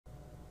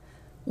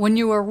When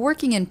you are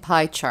working in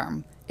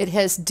PyCharm, it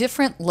has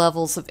different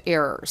levels of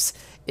errors.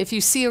 If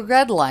you see a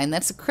red line,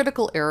 that's a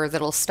critical error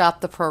that'll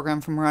stop the program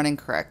from running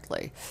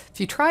correctly. If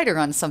you try to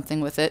run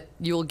something with it,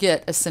 you'll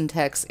get a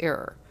syntax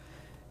error.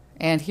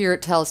 And here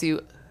it tells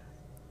you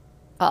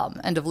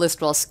end of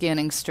list while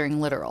scanning string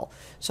literal.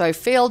 So I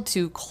failed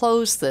to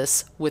close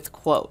this with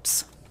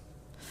quotes.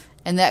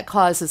 And that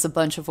causes a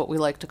bunch of what we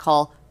like to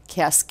call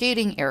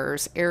cascading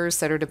errors, errors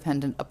that are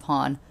dependent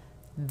upon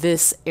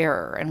this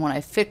error. And when I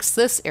fix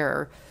this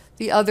error,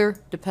 the other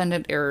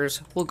dependent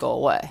errors will go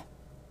away.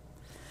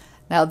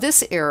 Now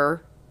this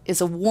error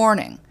is a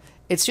warning.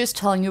 It's just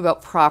telling you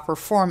about proper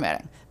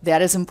formatting.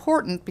 That is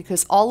important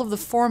because all of the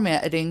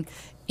formatting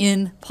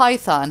in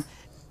Python,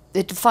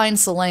 it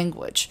defines the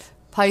language.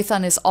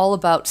 Python is all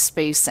about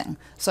spacing.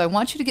 So I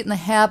want you to get in the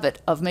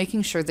habit of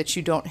making sure that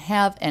you don't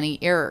have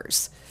any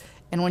errors.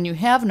 And when you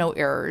have no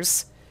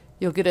errors,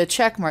 you'll get a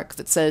check mark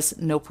that says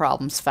no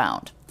problems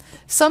found.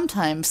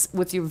 Sometimes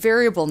with your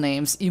variable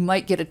names, you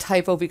might get a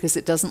typo because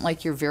it doesn't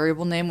like your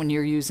variable name when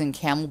you're using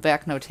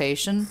camelback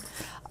notation.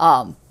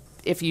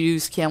 If you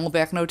use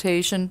camelback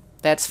notation,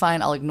 that's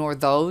fine. I'll ignore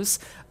those.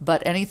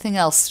 But anything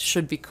else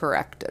should be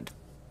corrected.